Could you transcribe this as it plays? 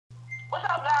What's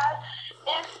up, guys?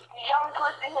 It's Young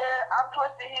Twisted here. I'm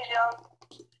Twisted, he's Young.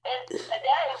 And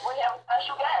today we have a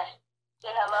special guest.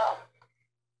 Say hello.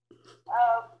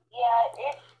 Yeah,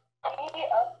 it's me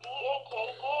of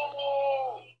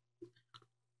D&Gaming.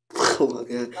 Oh my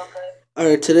god. Okay.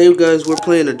 Alright, today guys, we're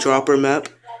playing a dropper map.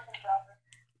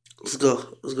 Let's go.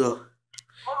 We're gonna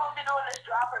be doing this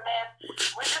dropper map.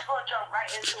 We're just gonna jump right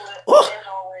into it, as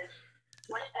always.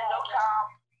 Wasting no time.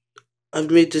 I've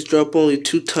made this drop only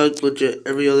 2 times, legit.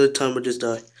 Every other time I just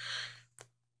die.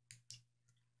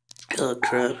 Oh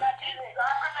crap.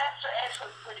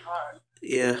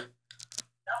 Yeah.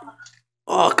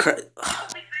 Oh crap.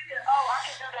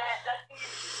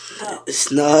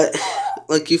 It's not.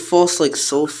 Like, you fall like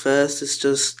so fast. It's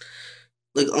just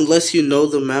like, unless you know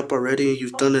the map already and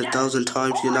you've done it 1,000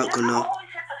 times, you're not gonna know.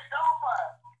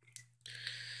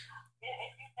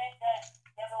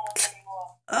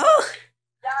 Oh.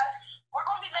 We're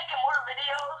gonna be making more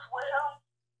videos with him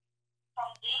from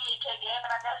D&Gaming.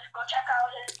 I guess go check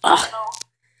out his channel.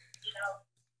 You know.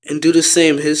 And do the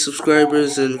same, his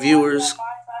subscribers and viewers.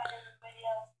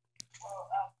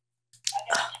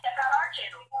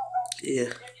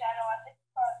 Yeah.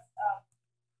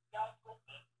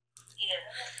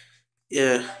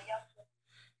 Yeah.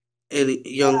 And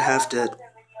Young Half Dead.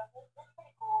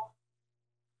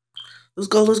 Let's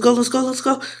go.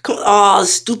 Come on. Ah,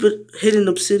 stupid hidden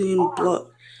obsidian block.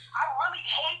 I really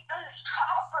hate this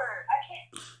chopper.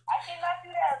 I cannot do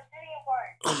that obsidian part.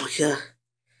 Oh my god.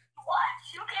 What?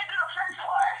 You can't do the first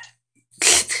part?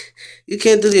 You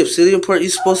can't do the obsidian part.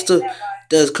 You're supposed to.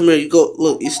 Des, come here. You go.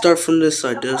 Look, you start from this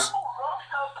side, Des.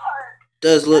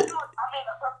 Des, look.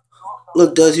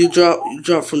 Look, Des, you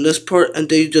drop from this part, and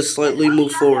then you just slightly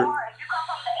move forward.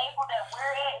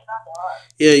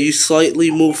 Yeah, you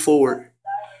slightly move forward.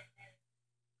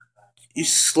 You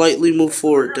slightly move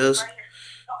forward, Des.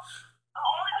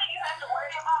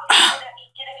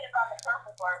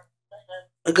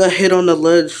 I got hit on the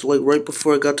ledge, like, right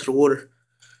before I got to the water.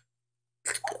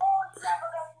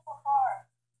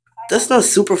 That's not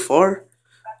super far.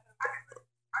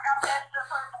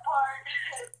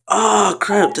 Ah,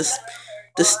 crap. This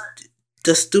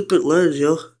stupid ledge,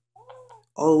 yo.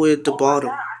 All the way at the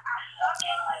bottom.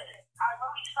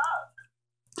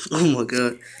 Oh my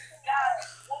god.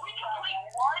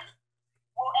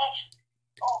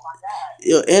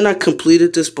 Yo, and I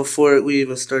completed this before we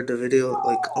even started the video.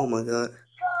 Like, oh my god.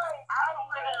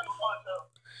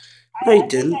 No, you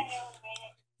didn't.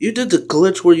 You did the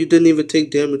glitch where you didn't even take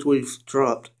damage where you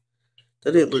dropped.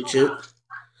 That ain't legit.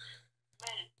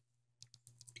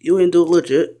 You ain't do it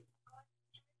legit.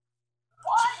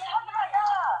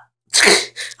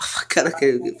 Oh my god, I can't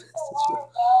even get past this one.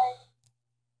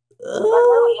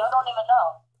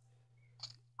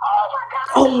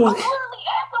 Oh my god.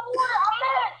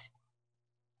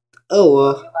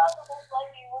 Oh,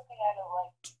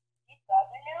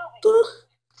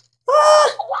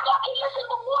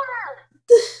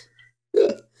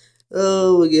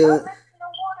 oh my god.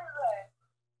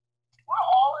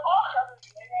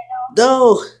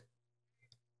 No!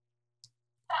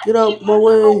 Get out my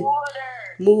way.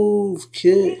 Move,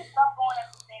 kid.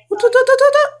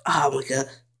 Oh my god.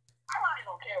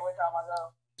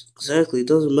 Exactly, it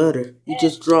doesn't matter. You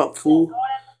just drop, fool.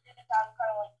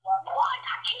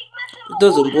 It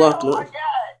doesn't block nothing.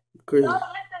 Crazy.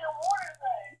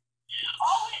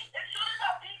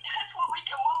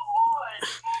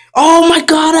 Oh my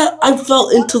god, I fell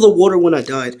into the water when I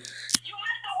died.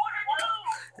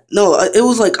 No, it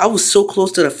was like I was so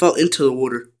close that I fell into the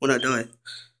water when I died.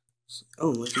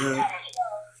 Oh my god.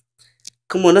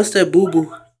 Come on, that's that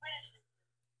boo-boo.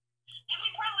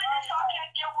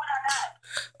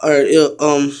 Alright, yeah,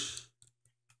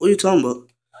 what are you talking about?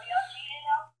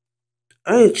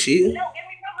 I ain't cheating.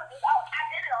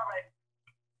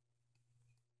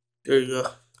 There you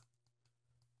go.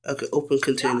 I can open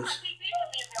containers.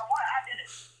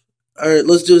 Alright,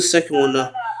 let's do the second one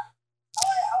now.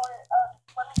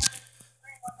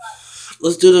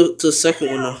 Let's do the second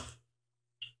one now.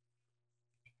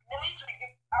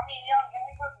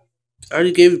 I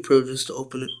already gave you produce to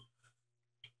open it.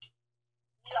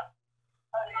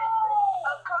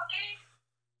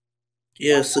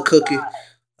 Yeah, it's a cookie.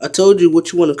 I told you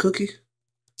what you want, a cookie.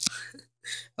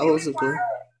 I wasn't playing.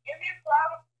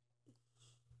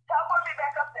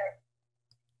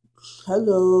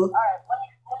 Hello.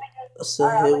 I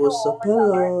said, hey, what's up?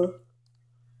 Hello.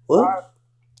 What?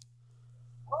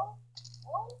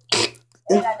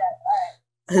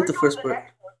 I hit the first part.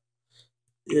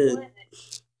 Yeah.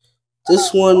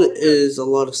 This one is a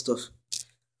lot of stuff.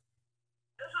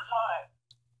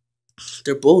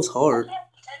 They're both hard.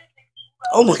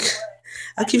 Oh my god.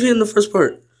 I keep hitting the first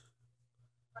part.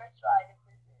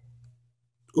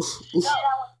 Oof, oof. No,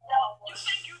 you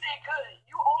think you did good.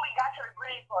 You only got to the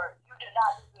green part. You did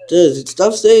not do good. Des,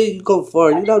 stop saying you go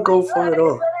far. You're not going far at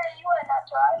all.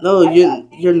 No,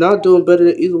 you're not doing better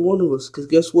than either one of us. Cause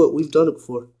guess what? We've done it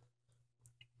before.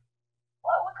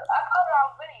 Well, I caught it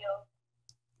on video.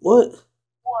 What?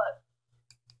 What?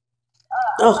 I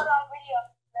caught it on video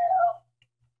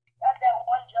at that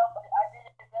one jump, but I did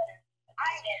it better.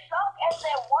 I suck at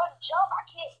that one jump. I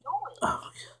can't do it.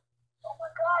 Oh my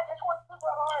god, this one's super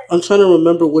hard. I'm trying to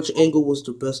remember which angle was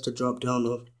the best to drop down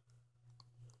on.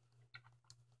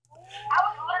 I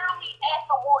was literally at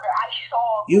the water. I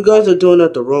saw. You guys are doing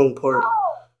at the wrong part.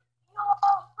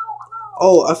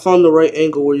 Oh, I found the right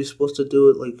angle where you're supposed to do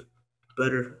it like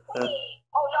better. Oh no,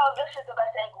 this is the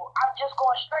best angle. I'm just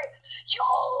going straight. Yo,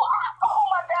 oh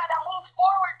my god, I moved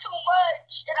forward too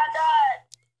much and I died.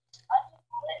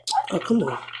 Oh, come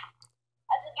on. Yo,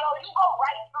 you go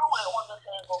right through it on this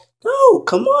angle. No,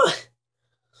 come on.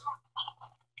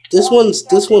 This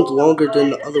one's longer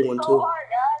than the other one too. Hard,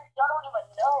 guys. Y'all don't even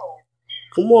know.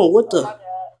 Come on, what the?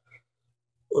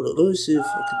 Hold on, let me see if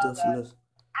I can do it from this.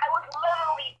 I was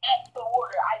literally at the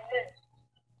water. I missed.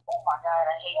 Oh my god,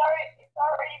 I hate it. It's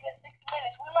already been 6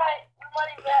 minutes. We might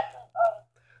even have to,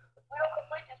 if we don't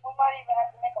complete this, we might even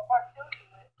have to make a part 2 to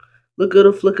it. Look at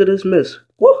her flicker this miss.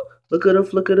 Woo! Look at her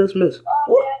flicker this miss.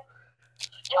 Woo!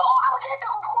 Yo, I was at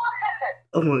the water.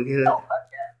 Oh my god.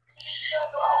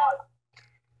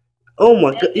 Oh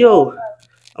my god, yo.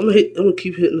 I'm gonna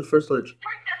keep hitting the first ledge.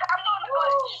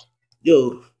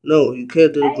 Yo, no, you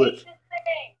can't do the glitch. I freaking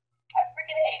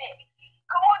hate it.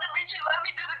 Come on, Dimitri, let me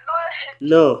do the glitch.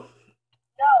 No.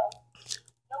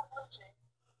 No glitching.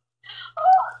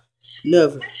 Oh,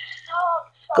 Never. this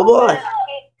sucks. Come on. I can't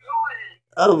do it.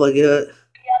 Oh my god. Yeah, I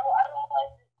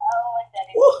don't like that.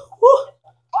 Woo, woo,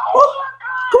 woo.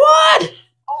 Come on.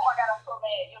 Oh my god, I'm so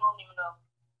mad. You don't even know.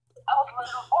 I was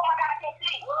literally, oh my god, I can't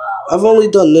see. I've only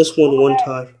done this one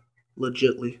time.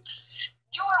 Legitly.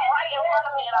 You were right in front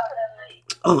of me and I couldn't see.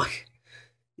 Oh my.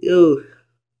 Yo.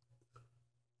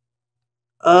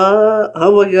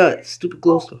 Oh my god. Stupid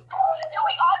glowstone. Did we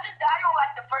all just die on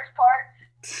like the first part?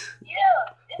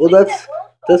 Yeah. Well,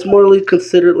 that's more like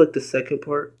considered like the second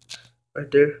part.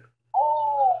 Right there.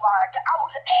 Oh my god. I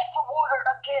was at the water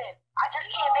again. I just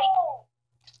can't make it.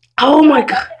 Oh my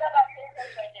god. Right.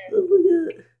 Oh my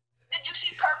god. Did you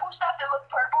see purple stuff that looked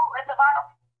purple at the bottom?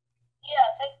 Yeah,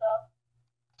 I think so.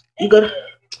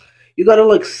 You gotta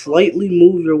like slightly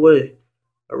move your way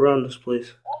around this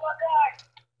place. Oh my god.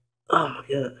 Oh my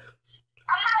god.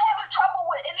 I'm not having trouble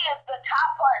with any of the top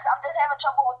parts. I'm just having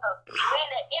trouble with the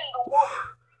landing in the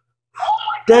water. Oh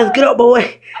my god. Dad, get out my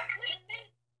way. I couldn't miss.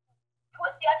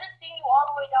 Twisty, I just seen you all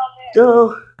the way down there.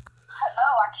 No. I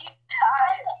know, I keep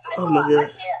dying. Oh my god.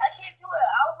 I can't do it.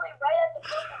 I was like right at the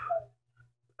purple part.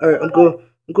 Alright, I'm going.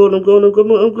 Go.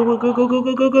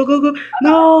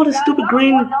 No, the stupid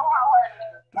green.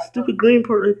 The stupid green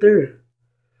part right there. We didn't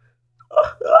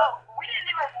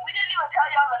even tell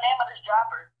y'all the name of this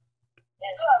dropper.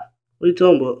 What are you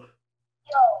talking about?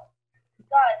 Yo,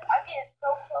 guys, I get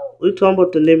so close. What are you talking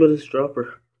about the name of this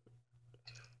dropper?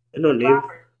 Ain't no name.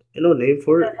 Ain't no name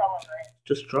for it.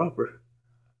 Just dropper.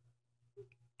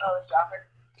 Oh, it's dropper.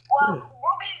 Well,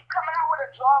 we'll be coming out with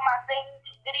a draw my things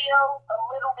video a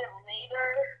little bit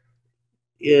later.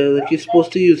 Yeah, like you're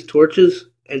supposed to use torches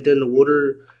and then the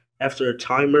water after a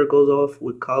timer goes off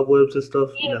with cobwebs and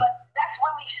stuff. Yeah, but that's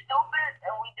really stupid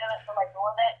and we did it for like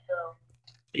doing that, so.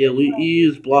 Yeah, we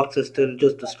used blocks instead and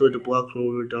just destroyed the blocks when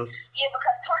we were done. Yeah,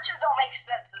 because torches don't make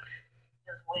sense.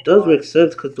 It does make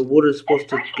sense because the water is supposed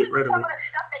to get rid of it.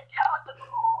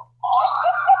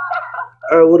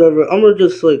 Alright, whatever. I'm gonna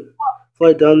just like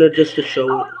fly down there just to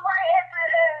show it.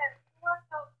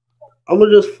 I'm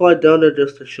gonna just fly down there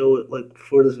just to show it, like,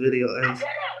 before this video ends.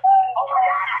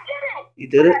 You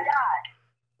did it?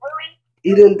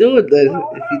 You didn't do it then,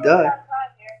 if you died.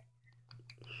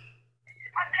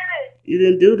 You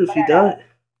didn't do it if you died.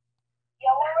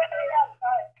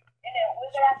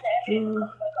 You're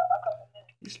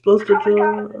supposed to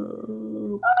jump.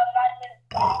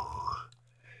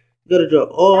 You gotta drop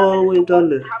all the way down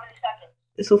there.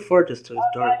 It's so far just till it's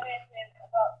dark.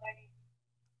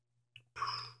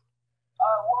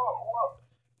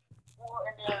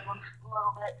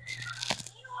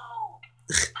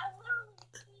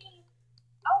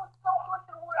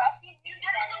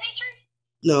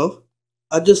 No,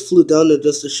 I just flew down there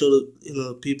just to show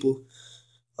the people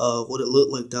what it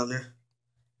looked like down there.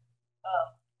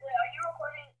 Are you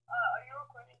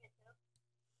recording it too?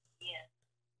 Yeah.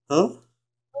 Huh?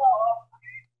 Well,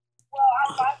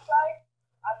 on my side,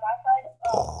 I got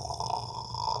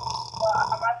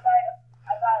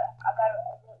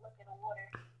a good look at the water.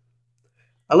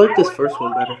 I like this first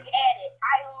one better. I looked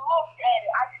at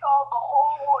it. I saw the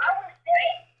whole. I was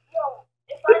there. Yo,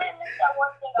 if I didn't miss that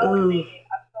one thing, I would have made it.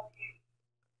 I'm so serious.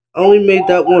 I only made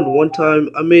that one time.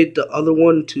 I made the other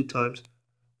one 2 times.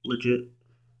 Legit.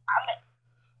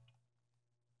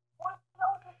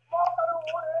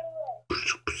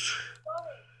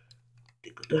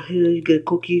 Here, you get a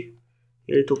cookie.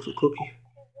 Here, you took some cookie.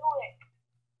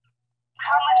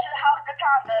 How's the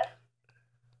time, man?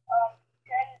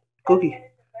 10 Cookie.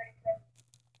 minutes and 30 seconds.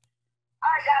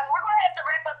 Alright, guys, we're going to have to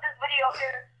wrap up this video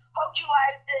here. Hope you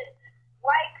liked it.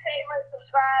 Like, favorite,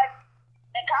 subscribe,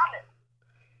 and comment.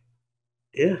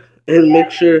 Yeah, and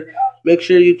make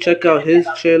sure you check out his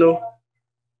channel.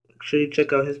 Make sure you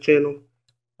check out his channel.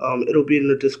 It'll be in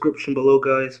the description below,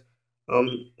 guys.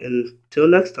 Until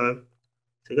next time.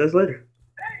 See you guys later.